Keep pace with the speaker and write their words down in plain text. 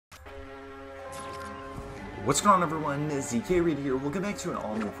What's going on, everyone? ZK Reed here. We'll get back to an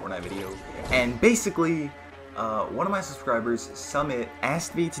all-new Fortnite video. And basically, one of my subscribers, Summit,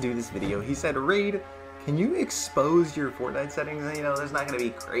 asked me to do this video. He said, Reed, can you expose your Fortnite settings? And, you know, there's not going to be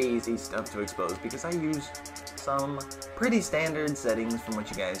crazy stuff to expose because I use some pretty standard settings from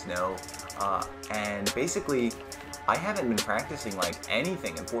what you guys know. And basically, I haven't been practicing like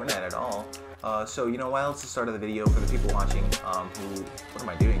anything in Fortnite at all. So, you know, while it's the start of the video for the people watching, what am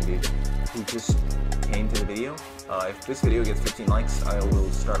I doing, dude? Who just came to the video. If this video gets 15 likes, I will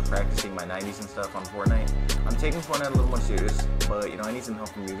start practicing my 90s and stuff on Fortnite. I'm taking Fortnite a little more serious, but, you know, I need some help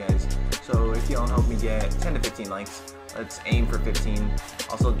from you guys. So if y'all help me get 10 to 15 likes, let's aim for 15.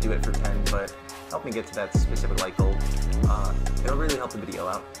 Also do it for 10, but help me get to that specific like goal. It'll really help the video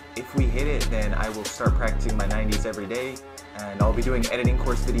out. If we hit it, then I will start practicing my 90s every day, and I'll be doing editing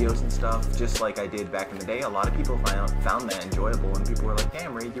course videos and stuff, just like I did back in the day. A lot of people found that enjoyable, and people were like,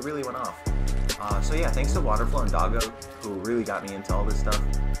 damn, Reed, you really went off. So yeah, thanks to Waterflow and Doggo, who really got me into all this stuff.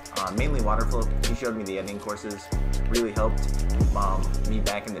 Mainly Waterflow, he showed me the editing courses, really helped me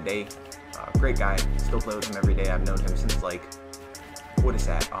back in the day. Great guy, still play with him every day. I've known him since like, what is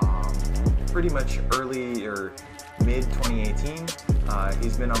that, pretty much early or mid 2018.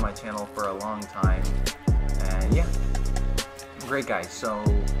 He's been on my channel for a long time, and yeah, great guy. So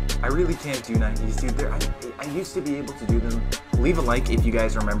I really can't do 90s, dude. I used to be able to do them. Leave a like if you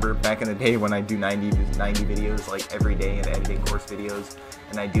guys remember back in the day when I do 90 videos like every day and editing course videos,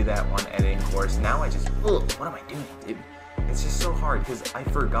 and I do that one editing course. Now I just, ugh, what am I doing, dude? It's just so hard because I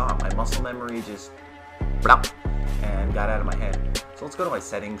forgot. My muscle memory just and got out of my head. So let's go to my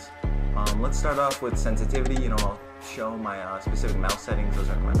settings. Let's start off with sensitivity. You know, I'll show my specific mouse settings. Those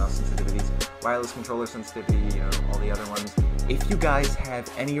are my mouse sensitivities. Wireless controller sensitivity, you know, all the other ones. If you guys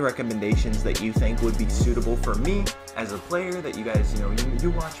have any recommendations that you think would be suitable for me as a player, that you guys, you know, you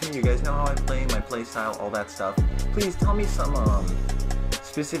watch me, you guys know how I play, my play style, all that stuff, please tell me some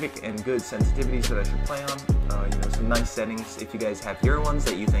specific and good sensitivities that I should play on. You know, some nice settings. If you guys have your ones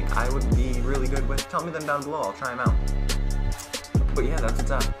that you think I would be really good with, tell me them down below. I'll try them out. But yeah, that's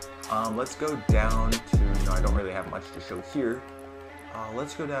what's up. Let's go down to, you know, I don't really have much to show here.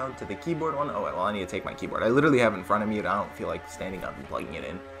 Let's go down to the keyboard one. Oh, well, I need to take my keyboard. I literally have it in front of me, and I don't feel like standing up and plugging it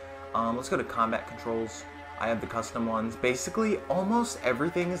in. Let's go to combat controls. I have the custom ones. Basically, almost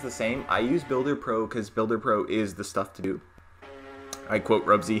everything is the same. I use Builder Pro because Builder Pro is the stuff to do. I quote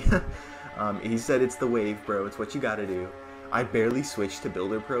Rubsy. He said it's the wave, bro. It's what you gotta do. I barely switched to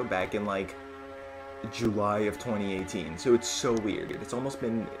Builder Pro back in like July of 2018, so it's so weird.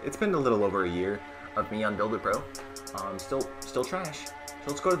 It's been a little over a year of me on Builder Pro. Still trash. So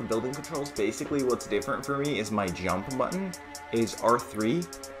let's go to the building controls. Basically, what's different for me is my jump button is R3,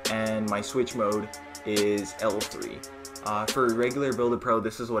 and my switch mode is L3. For regular Builder Pro,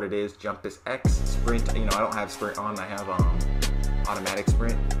 this is what it is. Jump is X, sprint, you know, I don't have sprint on. I have automatic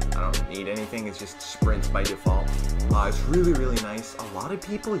sprint. I don't need anything. It's just sprint by default. It's really, really nice. A lot of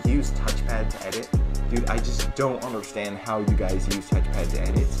people use touchpad to edit. Dude, I just don't understand how you guys use touchpad to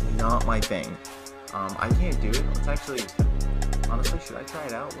edit. It's not my thing. I can't do it. Let's actually, honestly, should I try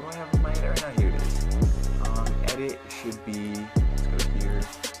it out? What do I have in my head right now? Here it is. Edit should be, let's go here.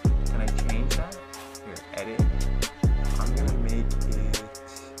 Can I change that? Here, edit. I'm gonna make it,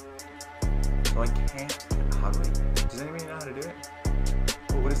 so I can't, how do I, does anybody know how to do it?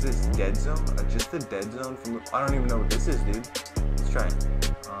 Oh, what is this, dead zone? Just the dead zone from, I don't even know what this is, dude. Let's try it.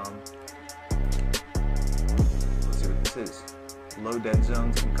 Let's see what this is. Low dead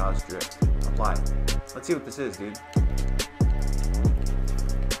zones can cause drift. Apply. Let's see what this is, dude.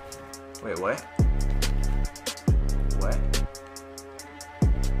 Wait, what? What?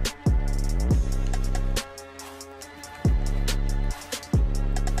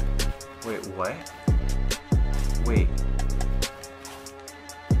 Wait, what? Wait.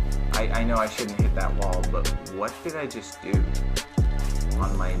 I know I shouldn't hit that wall, but what did I just do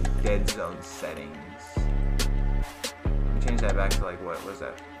on my dead zone settings? Change that back to like, what was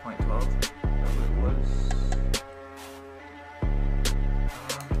that, 0.12? That's what it was.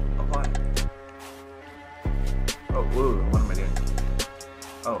 Apply. Oh, whoa, what am I doing?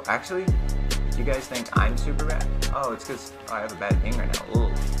 Oh, actually, if you guys think I'm super bad, oh, it's because I have a bad ping right now.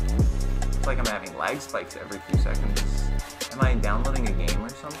 Ugh. It's like I'm having lag spikes every few seconds. Am I downloading a game or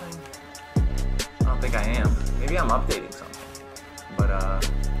something? I don't think I am. Maybe I'm updating something. But,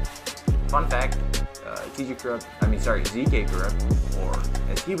 fun fact, ZK Corrupt, or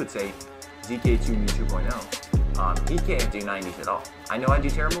as he would say, ZK2 2.0, he can't do 90s at all. I know I do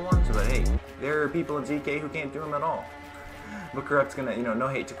terrible ones, but hey, there are people at ZK who can't do them at all. But Corrupt's gonna, you know, no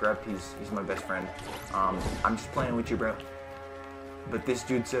hate to Corrupt, he's my best friend. I'm just playing with you, bro. but this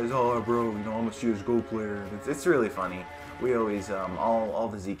dude says, oh bro, you know, I'm a CSGO player. It's really funny. We always, all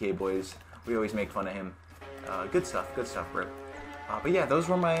the ZK boys, we always make fun of him. Good stuff, bro. But yeah, those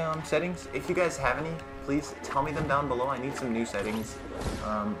were my settings. If you guys have any, please tell me them down below. I need some new settings.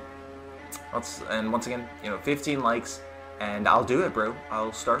 And once again, you know, 15 likes, and I'll do it, bro.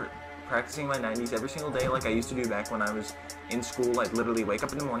 I'll start practicing my 90s every single day like I used to do back when I was in school. I'd literally wake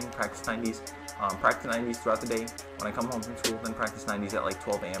up in the morning, practice 90s, practice 90s throughout the day. When I come home from school, then practice 90s at like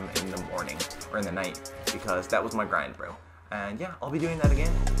 12 a.m. in the morning, or in the night, because that was my grind, bro. And yeah, I'll be doing that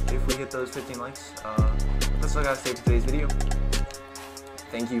again if we hit those 15 likes. That's all I gotta say for today's video.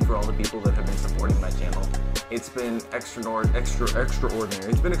 Thank you for all the people that have been supporting my channel. It's been extraordinary.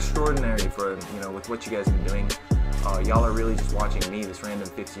 It's been extraordinary for, you know, with what you guys have been doing. Y'all are really just watching me, this random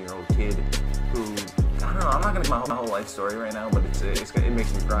 15-year-old kid who, I don't know, I'm not gonna give my whole life story right now, but it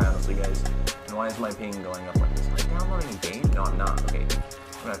makes me cry, honestly, guys. And why is my ping going up like this? Am I downloading a game? No, I'm not. Okay, I'm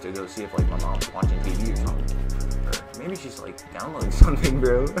gonna have to go see if like my mom's watching TV or something. Or maybe she's like downloading something,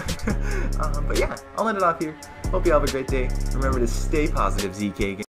 bro. But yeah, I'll end it off here. Hope you all have a great day. Remember to stay positive, ZK.